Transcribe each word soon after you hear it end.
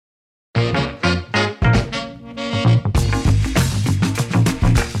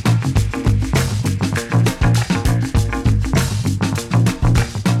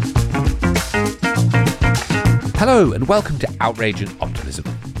Hello and welcome to Outrage and Optimism.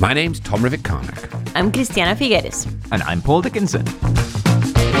 My name's Tom Rivett-Carnac. I'm Christiana Figueres. And I'm Paul Dickinson.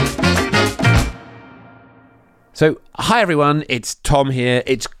 So, hi everyone, it's Tom here.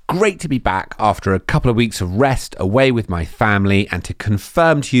 It's great to be back after a couple of weeks of rest away with my family and to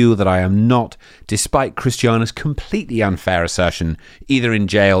confirm to you that I am not, despite Christiana's completely unfair assertion, either in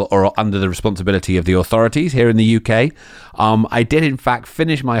jail or under the responsibility of the authorities here in the UK. I did in fact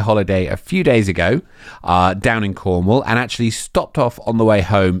finish my holiday a few days ago down in Cornwall and actually stopped off on the way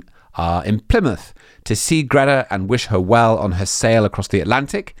home in Plymouth to see Greta and wish her well on her sail across the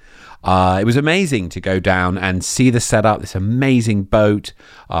Atlantic. It was amazing to go down and see the setup, this amazing boat,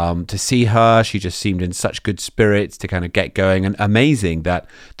 to see her. She just seemed in such good spirits to kind of get going, and amazing that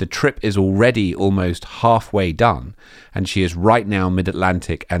the trip is already almost halfway done and she is right now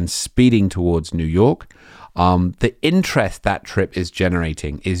mid-Atlantic and speeding towards New York. The interest that trip is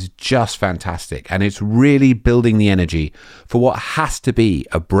generating is just fantastic, and it's really building the energy for what has to be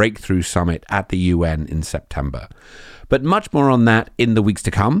a breakthrough summit at the UN in September. But much more on that in the weeks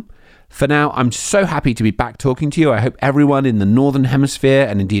to come. For now, I'm so happy to be back talking to you. I hope everyone in the Northern Hemisphere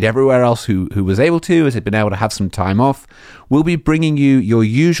and indeed everywhere else who was able to, has been able to have some time off, will be bringing you your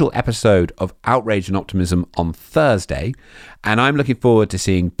usual episode of Outrage and Optimism on Thursday. And I'm looking forward to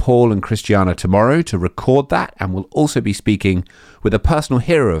seeing Paul and Christiana tomorrow to record that. And we'll also be speaking with a personal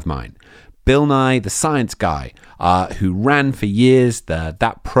hero of mine, Bill Nye, the science guy, who ran for years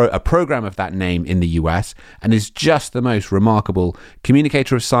a program of that name in the US and is just the most remarkable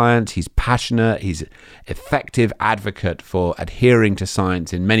communicator of science. He's passionate, he's effective advocate for adhering to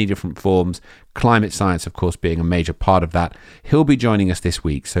science in many different forms, climate science, of course, being a major part of that. He'll be joining us this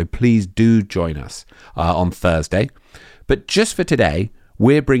week, so please do join us on Thursday. But just for today,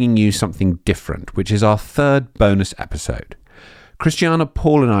 we're bringing you something different, which is our third bonus episode. Christiana,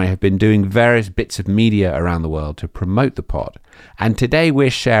 Paul and I have been doing various bits of media around the world to promote the pod, and today we're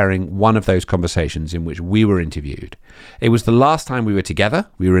sharing one of those conversations in which we were interviewed. It was the last time we were together.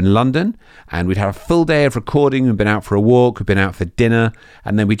 We were in London, and we'd had a full day of recording. We'd been out for a walk, we'd been out for dinner,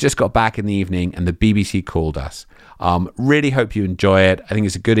 and then we just got back in the evening and the BBC called us. Really hope you enjoy it. I think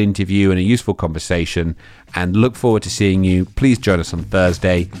it's a good interview and a useful conversation, and look forward to seeing you. Please join us on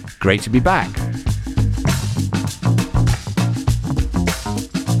Thursday. Great to be back.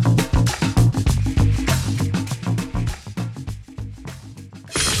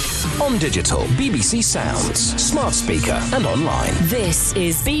 On digital, BBC Sounds, smart speaker and online. This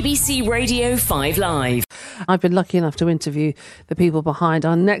is BBC Radio 5 Live. I've been lucky enough to interview the people behind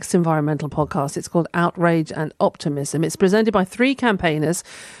our next environmental podcast. It's called Outrage and Optimism. It's presented by three campaigners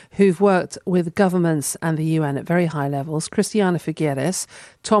who've worked with governments and the UN at very high levels. Christiana Figueres,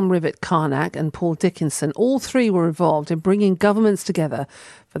 Tom Rivett-Carnac and Paul Dickinson. All three were involved in bringing governments together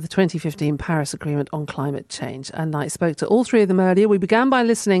for the 2015 Paris Agreement on climate change. And I spoke to all three of them earlier. We began by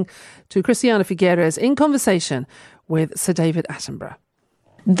listening to Christiana Figueres in conversation with Sir David Attenborough.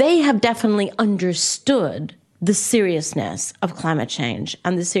 They have definitely understood the seriousness of climate change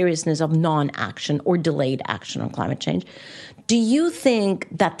and the seriousness of non-action or delayed action on climate change. Do you think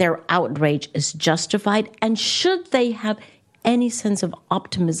that their outrage is justified? And should they have any sense of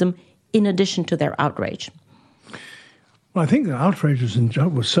optimism in addition to their outrage? Well, I think the outrage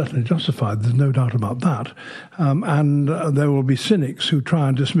was certainly justified. There's no doubt about that. And there will be cynics who try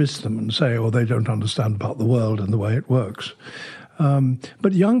and dismiss them and say, oh, they don't understand about the world and the way it works.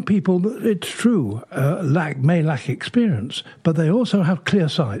 But young people, it's true, may lack experience, but they also have clear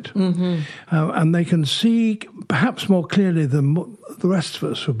sight. Mm-hmm. And they can see perhaps more clearly than the rest of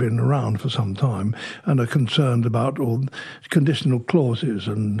us who've been around for some time and are concerned about all conditional clauses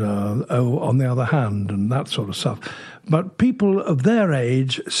and, on the other hand, and that sort of stuff. But people of their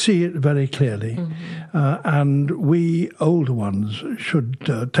age see it very clearly. Mm-hmm. And we older ones should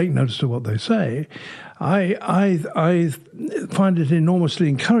take notice of what they say. I find it enormously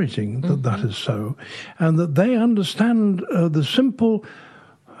encouraging that that is so, and that they understand the simple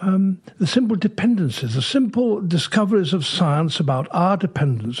dependencies, the simple discoveries of science about our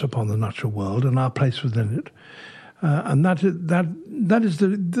dependence upon the natural world and our place within it. And that is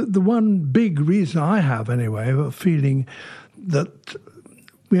the one big reason I have, anyway, of feeling that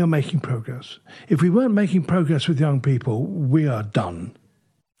we are making progress. If we weren't making progress with young people, we are done.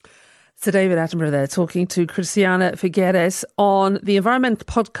 Sir David Attenborough there talking to Christiana Figueres on the environmental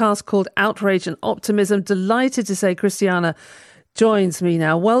podcast called Outrage and Optimism. Delighted to say Christiana joins me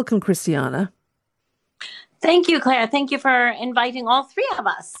now. Welcome, Christiana. Thank you, Claire. Thank you for inviting all three of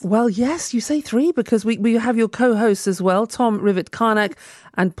us. Well, yes, you say three because we have your co-hosts as well, Tom Rivett-Carnac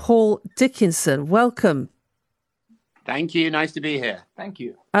and Paul Dickinson. Welcome. Thank you. Nice to be here. Thank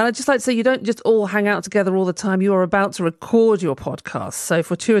you. And I'd just like to say, you don't just all hang out together all the time. You are about to record your podcast. So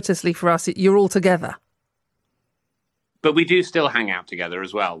fortuitously for us, you're all together. But we do still hang out together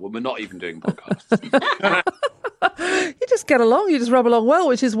as well when we're not even doing podcasts. You just get along. You just rub along well,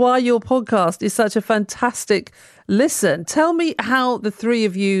 which is why your podcast is such a fantastic listen. Tell me how the three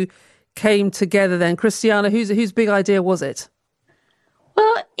of you came together then. Christiana, whose big idea was it?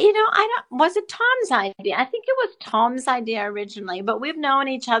 Well, was it Tom's idea? I think it was Tom's idea originally, but we've known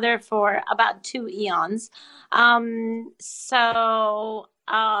each other for about 2 eons. Tom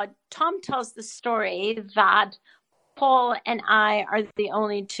tells the story that Paul and I are the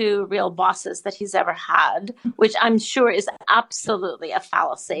only 2 real bosses that he's ever had, which I'm sure is absolutely a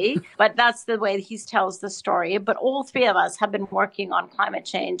fallacy, but that's the way he tells the story. But all 3 of us have been working on climate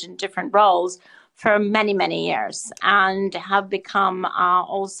change in different roles for many, many years and have become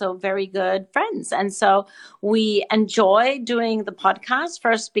also very good friends. And so we enjoy doing the podcast,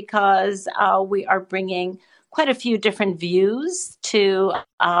 first because we are bringing quite a few different views to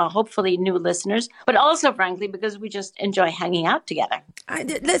hopefully new listeners, but also, frankly, because we just enjoy hanging out together.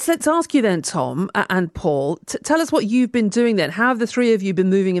 Let's ask you then, Tom and Paul, tell us what you've been doing then. How have the 3 of you been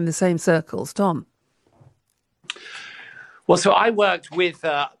moving in the same circles? Tom? Well, so I worked with,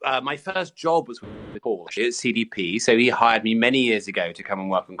 my first job was with Paul at CDP. So he hired me many years ago to come and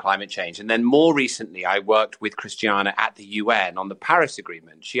work on climate change. And then more recently, I worked with Christiana at the UN on the Paris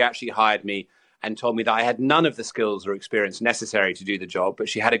Agreement. She actually hired me and told me that I had none of the skills or experience necessary to do the job, but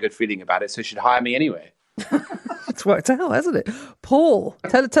she had a good feeling about it, so she'd hire me anyway. It's worked out, hasn't it? Paul,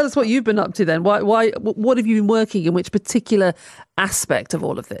 tell us what you've been up to then. What have you been working in? Which particular aspect of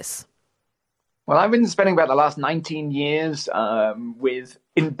all of this? Well, I've been spending about the last 19 years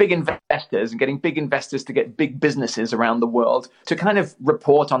in big investors and getting big investors to get big businesses around the world to kind of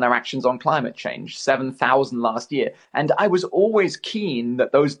report on their actions on climate change, 7,000 last year. And I was always keen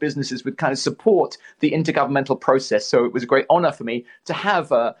that those businesses would kind of support the intergovernmental process. So it was a great honor for me to have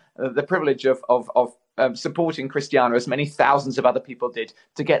the privilege of supporting Christiana, as many thousands of other people did,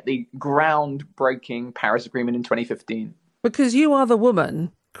 to get the groundbreaking Paris Agreement in 2015. Because you are the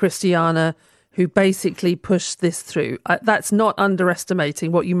woman, Christiana, who basically pushed this through. That's not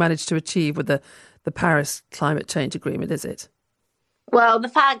underestimating what you managed to achieve with the Paris Climate Change Agreement, is it? Well, the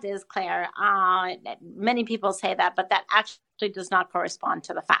fact is, Claire, many people say that, but that actually does not correspond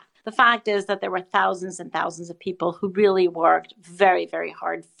to the fact. The fact is that there were thousands and thousands of people who really worked very, very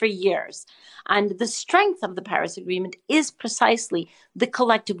hard for years. And the strength of the Paris Agreement is precisely the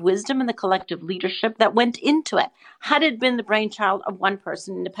collective wisdom and the collective leadership that went into it. Had it been the brainchild of one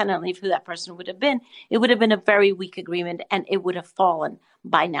person, independently of who that person would have been, it would have been a very weak agreement and it would have fallen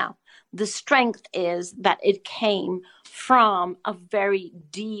by now. The strength is that it came from a very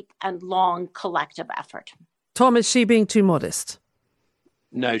deep and long collective effort. Tom, is she being too modest?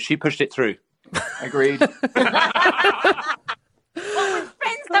 No, she pushed it through. Agreed. Well, with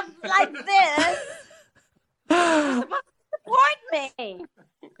friends like this, you're supposed to support me.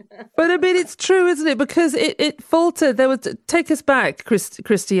 But I mean, it's true, isn't it? Because it faltered. Take us back,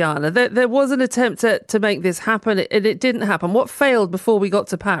 Christiana. There was an attempt to make this happen, and it didn't happen. What failed before we got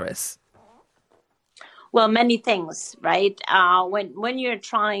to Paris? Well, many things, right? When you're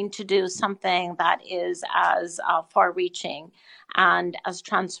trying to do something that is as far-reaching and as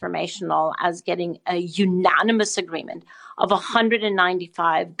transformational as getting a unanimous agreement of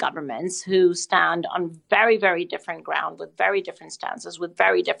 195 governments who stand on very, very different ground with very different stances, with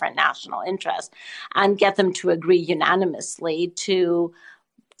very different national interests, and get them to agree unanimously to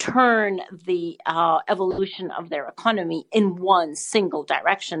turn the evolution of their economy in one single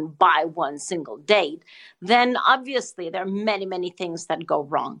direction by one single date, then obviously there are many, many things that go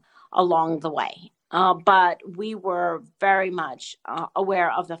wrong along the way. But we were very much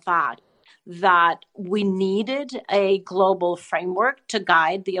aware of the fact that we needed a global framework to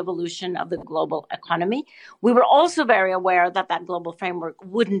guide the evolution of the global economy. We were also very aware that that global framework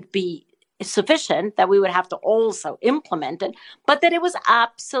wouldn't be sufficient, that we would have to also implement it, but that it was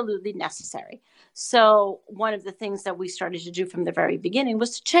absolutely necessary. So one of the things that we started to do from the very beginning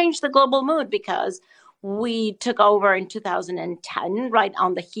was to change the global mood, because we took over in 2010, right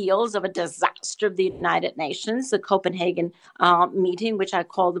on the heels of a disaster of the United Nations, the Copenhagen meeting, which I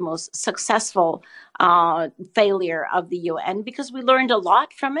call the most successful failure of the UN, because we learned a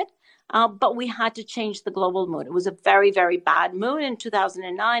lot from it. But we had to change the global mood. It was a very, very bad mood in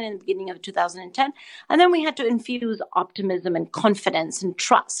 2009 and the beginning of 2010. And then we had to infuse optimism and confidence and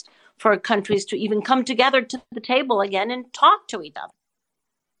trust for countries to even come together to the table again and talk to each other.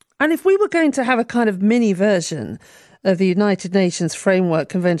 And if we were going to have a kind of mini version of the United Nations Framework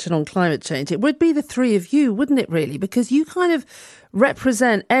Convention on Climate Change, it would be the three of you, wouldn't it, really? Because you kind of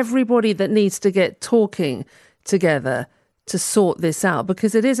represent everybody that needs to get talking together to sort this out,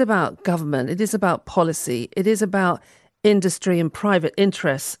 because it is about government, it is about policy, it is about industry and private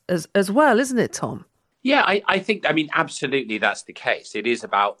interests as well, isn't it, Tom? Yeah, I think, absolutely that's the case. It is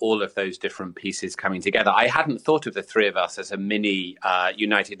about all of those different pieces coming together. I hadn't thought of the three of us as a mini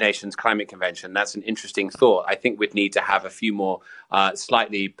United Nations Climate Convention. That's an interesting thought. I think we'd need to have a few more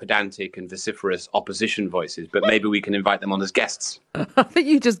slightly pedantic and vociferous opposition voices, but maybe we can invite them on as guests. I think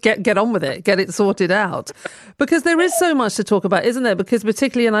you just get on with it, get it sorted out. Because there is so much to talk about, isn't there? Because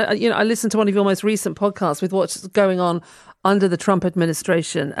particularly, and I listened to one of your most recent podcasts with what's going on under the Trump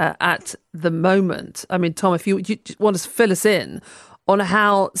administration at the moment. I mean, Tom, if you want to fill us in on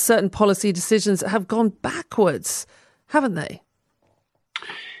how certain policy decisions have gone backwards, haven't they?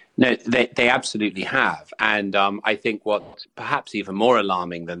 No, they absolutely have. And I think what's perhaps even more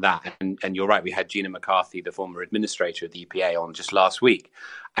alarming than that, and you're right, we had Gina McCarthy, the former administrator of the EPA, on just last week.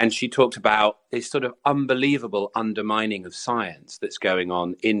 And she talked about this sort of unbelievable undermining of science that's going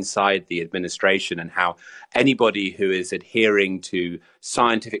on inside the administration, and how anybody who is adhering to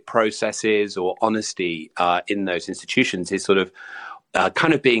scientific processes or honesty in those institutions is sort of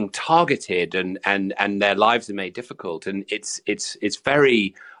kind of being targeted, and their lives are made difficult. And it's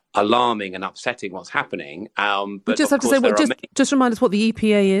very alarming and upsetting what's happening. But just have to say, just remind us what the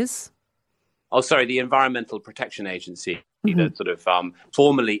EPA is. Oh, sorry, the Environmental Protection Agency that sort of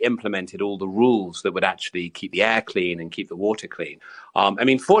formally implemented all the rules that would actually keep the air clean and keep the water clean.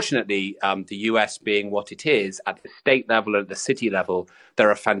 Fortunately, the US being what it is, at the state level and at the city level, there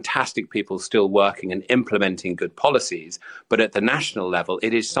are fantastic people still working and implementing good policies. But at the national level,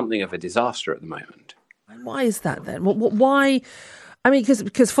 it is something of a disaster at the moment. Why is that then? Why? I mean,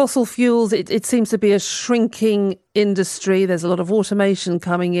 because fossil fuels, it seems to be a shrinking industry. There's a lot of automation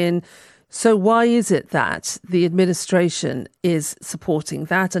coming in. So why is it that the administration is supporting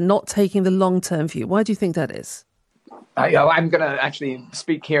that and not taking the long-term view? Why do you think that is? I'm going to actually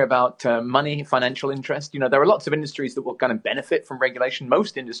speak here about money, financial interest. There are lots of industries that will kind of benefit from regulation,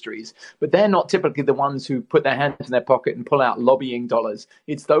 most industries, but they're not typically the ones who put their hands in their pocket and pull out lobbying dollars.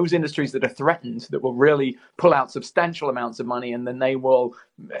 It's those industries that are threatened that will really pull out substantial amounts of money, and then they will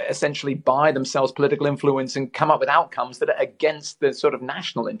essentially buy themselves political influence and come up with outcomes that are against the sort of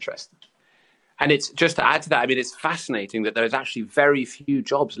national interest. And it's just to add to that, it's fascinating that there's actually very few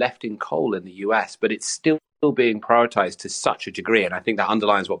jobs left in coal in the US, but it's still being prioritized to such a degree. And I think that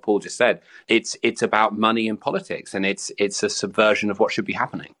underlines what Paul just said. It's about money in politics, and it's a subversion of what should be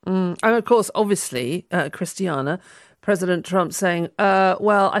happening. And of course, obviously, Christiana, President Trump saying,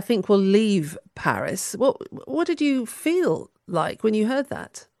 well, I think we'll leave Paris. What did you feel like when you heard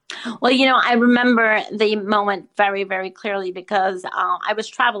that? Well, I remember the moment very, very clearly because I was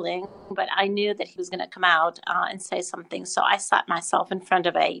traveling, but I knew that he was going to come out and say something. So I sat myself in front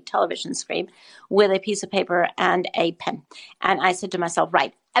of a television screen with a piece of paper and a pen. And I said to myself,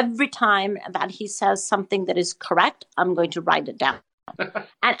 right, every time that he says something that is correct, I'm going to write it down.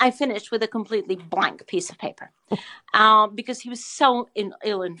 And I finished with a completely blank piece of paper because he was so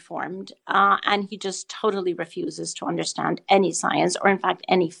ill-informed and he just totally refuses to understand any science or, in fact,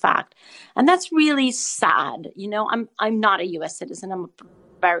 any fact. And that's really sad. I'm not a U.S. citizen. I'm a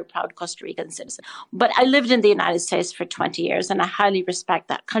very proud Costa Rican citizen. But I lived in the United States for 20 years, and I highly respect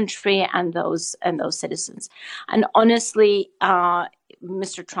that country and those citizens. And honestly,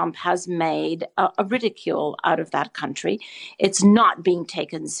 Mr. Trump has made a ridicule out of that country. It's not being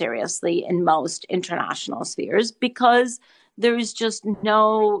taken seriously in most international spheres because there is just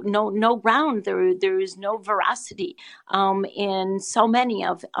no ground. There is no veracity in so many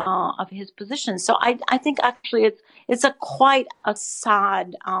of his positions. So I think actually it's quite a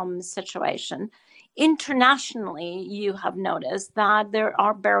sad situation. Internationally, you have noticed that there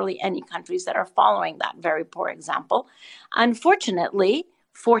are barely any countries that are following that very poor example. Unfortunately,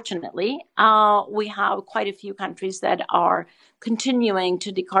 we have quite a few countries that are continuing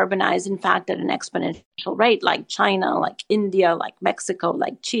to decarbonize, in fact, at an exponential rate, like China, like India, like Mexico,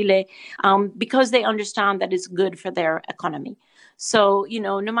 like Chile, because they understand that it's good for their economy. So,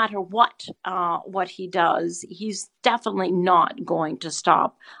 no matter what he does, he's definitely not going to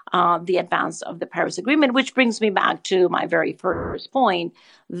stop the advance of the Paris Agreement, which brings me back to my very first point,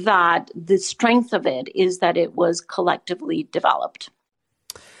 that the strength of it is that it was collectively developed.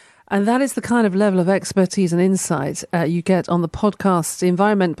 And that is the kind of level of expertise and insight you get on the podcast, the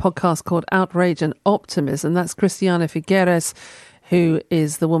environment podcast called Outrage and Optimism. That's Christiana Figueres, who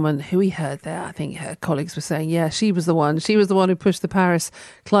is the woman who we heard there. I think her colleagues were saying, yeah, she was the one who pushed the Paris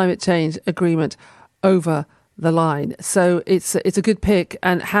Climate Change Agreement over the line. So it's a good pick.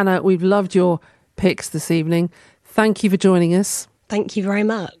 And Hannah, we've loved your picks this evening. Thank you for joining us. Thank you very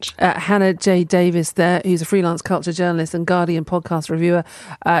much. Hannah J. Davis there, who's a freelance culture journalist and Guardian podcast reviewer.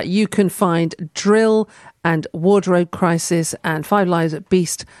 You can find Drill and Wardrobe Crisis and 5 Lives at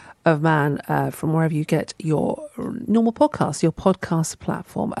Beast of Man from wherever you get your normal podcast, your podcast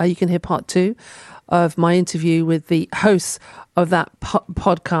platform. You can hear part 2 of my interview with the hosts of that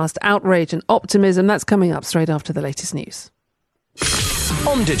podcast, Outrage and Optimism. That's coming up straight after the latest news.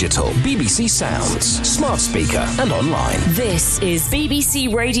 On digital, BBC Sounds, smart speaker and online. This is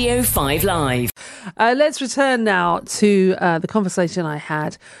BBC Radio 5 Live. Let's return now to the conversation I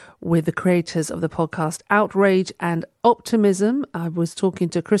had with the creators of the podcast Outrage and Optimism. I was talking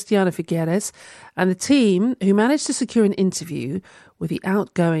to Christiana Figueres and the team who managed to secure an interview with the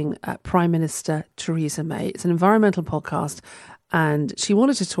outgoing Prime Minister Theresa May. It's an environmental podcast, and she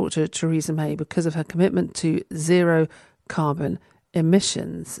wanted to talk to Theresa May because of her commitment to zero carbon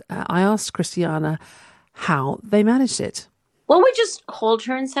emissions. I asked Christiana how they managed it. Well, we just called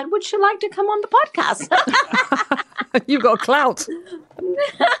her and said, would she like to come on the podcast? You've got clout.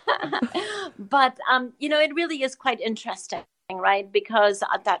 But, it really is quite interesting, right? Because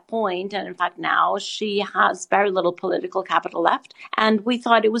at that point, and in fact now, she has very little political capital left. And we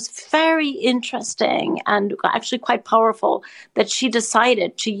thought it was very interesting and actually quite powerful that she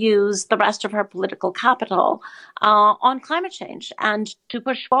decided to use the rest of her political capital on climate change and to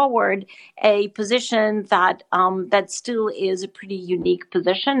push forward a position that still is a pretty unique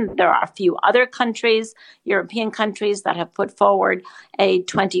position. There are a few other countries, European countries, that have put forward a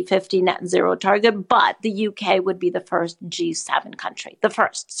 2050 net zero target, but the UK would be the first G7 country, the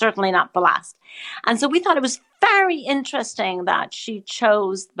first, certainly not the last. And so we thought it was very interesting that she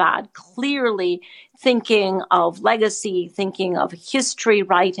chose that, clearly thinking of legacy, thinking of history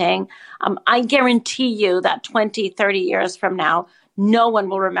writing. I guarantee you that 20, 30 years from now, no one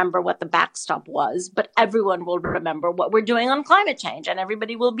will remember what the backstop was, but everyone will remember what we're doing on climate change, and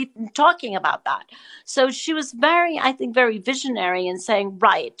everybody will be talking about that. So she was very visionary in saying,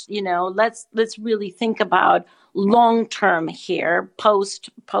 right, let's really think about long-term here, post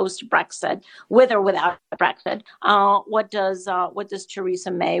Brexit, with or without Brexit. What does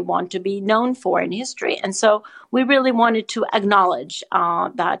Theresa May want to be known for in history? And so we really wanted to acknowledge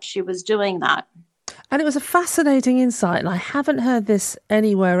that she was doing that. And it was a fascinating insight, and I haven't heard this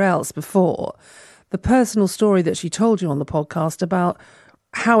anywhere else before. The personal story that she told you on the podcast about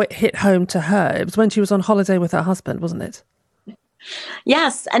how it hit home to her. It was when she was on holiday with her husband, wasn't it?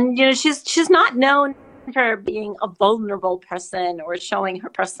 Yes, and she's not known for being a vulnerable person or showing her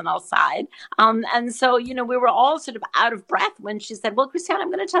personal side. And so, we were all sort of out of breath when she said, well, Christiana,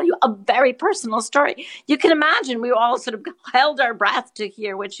 I'm going to tell you a very personal story. You can imagine we all sort of held our breath to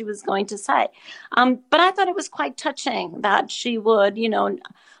hear what she was going to say. But I thought it was quite touching that she would,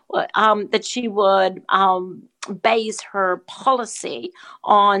 base her policy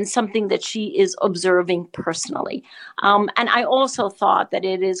on something that she is observing personally. And I also thought that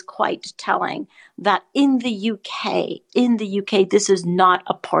it is quite telling that in the UK, this is not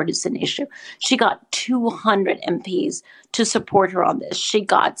a partisan issue. She got 200 MPs to support her on this. She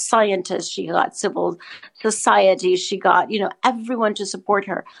got scientists, she got civil society, she got, everyone to support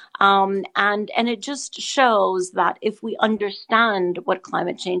her. And it just shows that if we understand what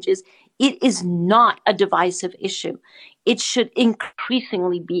climate change is, it is not a divisive issue. It should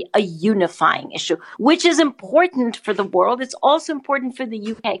increasingly be a unifying issue, which is important for the world. It's also important for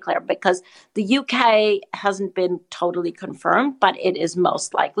the UK, Claire, because the UK hasn't been totally confirmed, but it is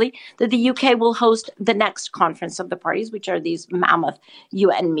most likely that the UK will host the next Conference of the Parties, which are these mammoth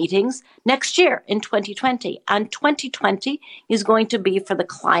UN meetings, next year in 2020. And 2020 is going to be, for the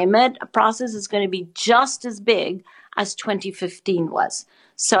climate process, is going to be just as big as 2015 was.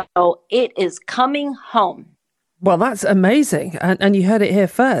 So it is coming home. Well, that's amazing. And you heard it here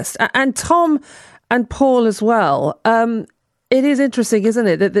first. And Tom and Paul as well. It is interesting, isn't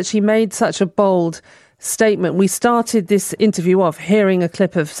it, that she made such a bold statement. We started this interview off hearing a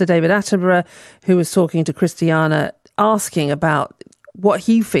clip of Sir David Attenborough, who was talking to Christiana, asking about what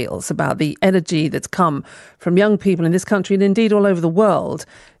he feels about the energy that's come from young people in this country and indeed all over the world,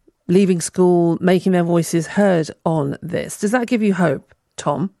 leaving school, making their voices heard on this. Does that give you hope,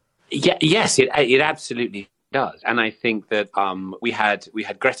 Tom? Yes, it absolutely does. And I think that we had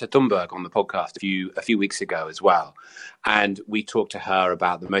Greta Thunberg on the podcast a few weeks ago as well. And we talked to her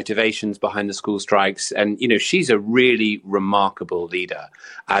about the motivations behind the school strikes. And, she's a really remarkable leader,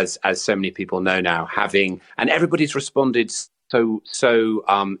 as so many people know now, and everybody's responded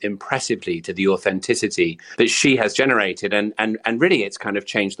so impressively to the authenticity that she has generated, and really it's kind of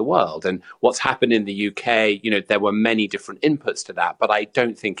changed the world. And what's happened in the UK, there were many different inputs to that, but I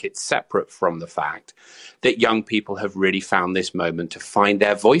don't think it's separate from the fact that young people have really found this moment to find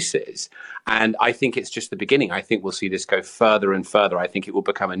their voices. And I think it's just the beginning. I think we'll see this go further and further. I think it will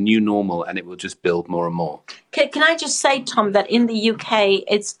become a new normal, and it will just build more and more. Can I just say, Tom, that in the UK,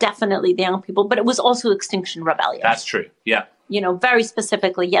 it's definitely the young people, but it was also Extinction Rebellion. That's true. Yeah. Very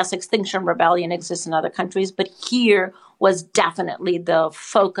specifically, yes, Extinction Rebellion exists in other countries, but here was definitely the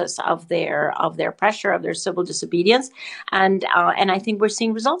focus of their pressure, of their civil disobedience, and I think we're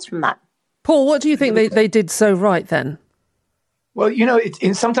seeing results from that. Paul, what do you think they did so right then? Well,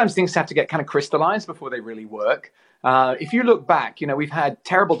 sometimes things have to get kind of crystallized before they really work. If you look back, we've had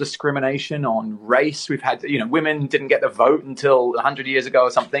terrible discrimination on race. We've had, women didn't get the vote until 100 years ago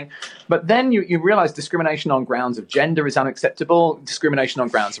or something. But then you realize discrimination on grounds of gender is unacceptable. Discrimination on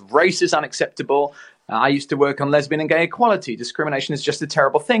grounds of race is unacceptable. I used to work on lesbian and gay equality. Discrimination is just a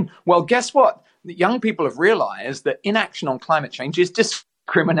terrible thing. Well, guess what? The young people have realized that inaction on climate change is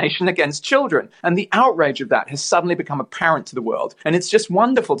discrimination against children. And the outrage of that has suddenly become apparent to the world. And it's just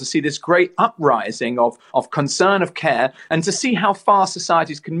wonderful to see this great uprising of concern, of care, and to see how far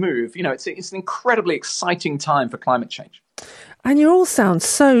societies can move. It's an incredibly exciting time for climate change. And you all sound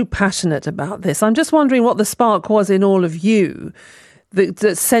so passionate about this. I'm just wondering what the spark was in all of you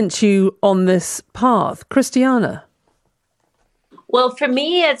that sent you on this path. Christiana? Well, for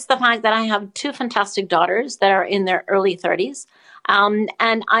me, it's the fact that I have two fantastic daughters that are in their early 30s. And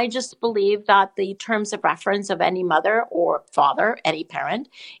I just believe that the terms of reference of any mother or father, any parent,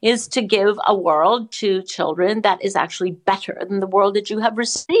 is to give a world to children that is actually better than the world that you have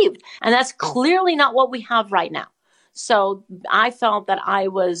received. And that's clearly not what we have right now. So I felt that I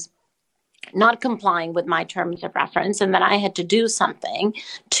was not complying with my terms of reference, and that I had to do something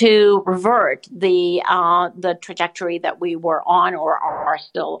to revert the trajectory that we were on or are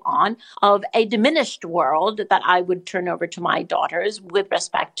still on of a diminished world that I would turn over to my daughters with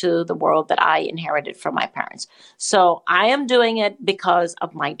respect to the world that I inherited from my parents. So I am doing it because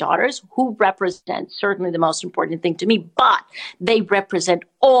of my daughters, who represent certainly the most important thing to me, but they represent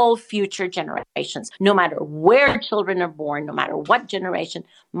all future generations. No matter where children are born, no matter what generation,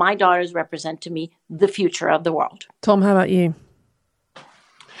 my daughters represent to me the future of the world. Tom, how about you?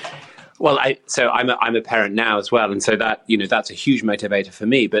 Well, I'm a parent now as well, and so that that's a huge motivator for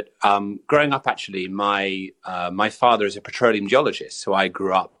me. But growing up, actually, my father is a petroleum geologist, so I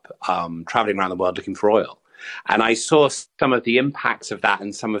grew up traveling around the world looking for oil. And I saw some of the impacts of that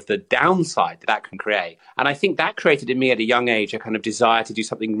and some of the downside that can create. And I think that created in me at a young age a kind of desire to do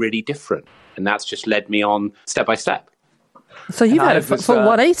something really different. And that's just led me on step by step. So you've had it for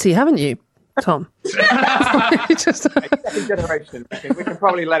 180, haven't you, Tom? Second generation. We can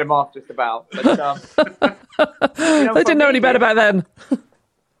probably let him off just about. But, they didn't know any better back then.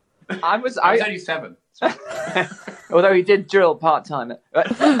 I was only 7. Although he did drill part-time.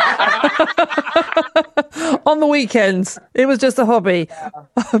 On the weekends. It was just a hobby.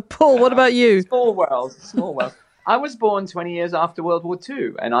 Paul, what about you? Small world. I was born 20 years after World War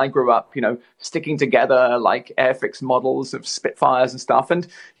II, and I grew up, sticking together like Airfix models of Spitfires and stuff. And,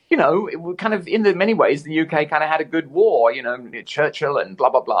 it kind of, in many ways, the UK kind of had a good war, Churchill and blah,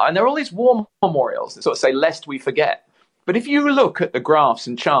 blah, blah. And there are all these war memorials that sort of say, lest we forget. But if you look at the graphs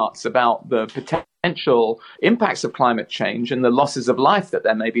and charts about the potential impacts of climate change and the losses of life that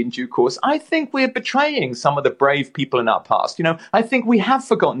there may be in due course, I think we're betraying some of the brave people in our past. I think we have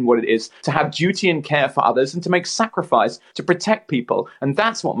forgotten what it is to have duty and care for others and to make sacrifice to protect people. And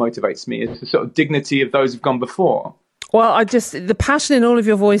that's what motivates me, is the sort of dignity of those who've gone before. Well, the passion in all of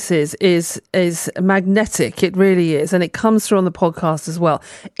your voices is magnetic. It really is. And it comes through on the podcast as well.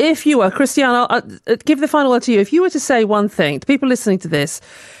 If you were, Christiana, I'll give the final word to you. If you were to say one thing to people listening to this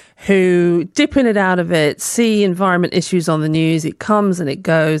who dip in and out of it, see environment issues on the news, it comes and it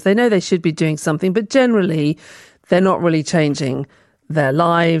goes, they know they should be doing something, but generally they're not really changing their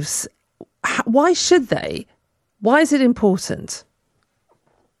lives. Why should they? Why is it important?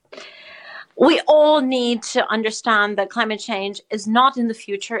 We all need to understand that climate change is not in the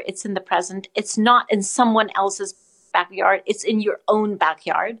future, it's in the present. It's not in someone else's backyard, it's in your own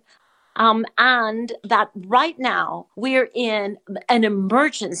backyard. And that right now we're in an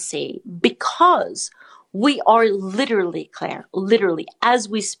emergency because we are literally, Claire, as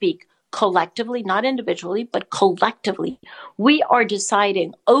we speak, collectively, not individually, but collectively, we are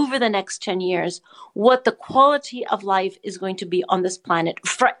deciding over the next 10 years what the quality of life is going to be on this planet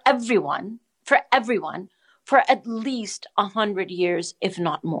for everyone, for at least 100 years, if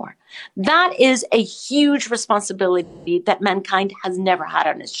not more. That is a huge responsibility that mankind has never had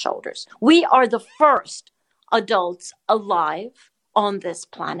on its shoulders. We are the first adults alive on this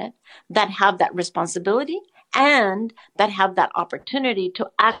planet that have that responsibility and that have that opportunity to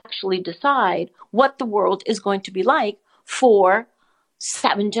actually decide what the world is going to be like for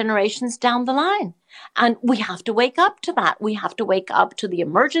 7 generations down the line. And we have to wake up to that. We have to wake up to the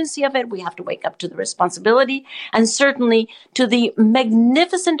emergency of it. We have to wake up to the responsibility and certainly to the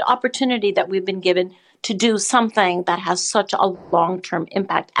magnificent opportunity that we've been given to do something that has such a long-term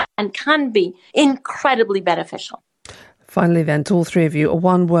impact and can be incredibly beneficial. Finally, then, to all three of you, a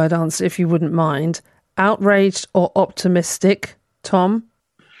one-word answer, if you wouldn't mind. Outraged or optimistic? Tom?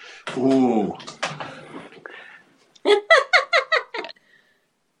 Ooh.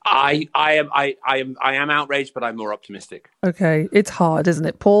 I am outraged, but I'm more optimistic. Okay, it's hard, isn't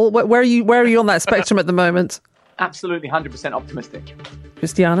it, Paul? Where are you on that spectrum at the moment? Absolutely 100% optimistic.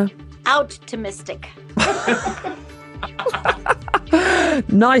 Christiana? Optimistic.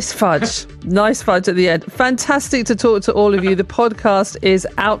 Nice fudge at the end. Fantastic to talk to all of you. The podcast is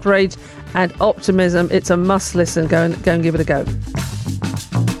Outrage and Optimism. It's a must listen. Go and give it a go.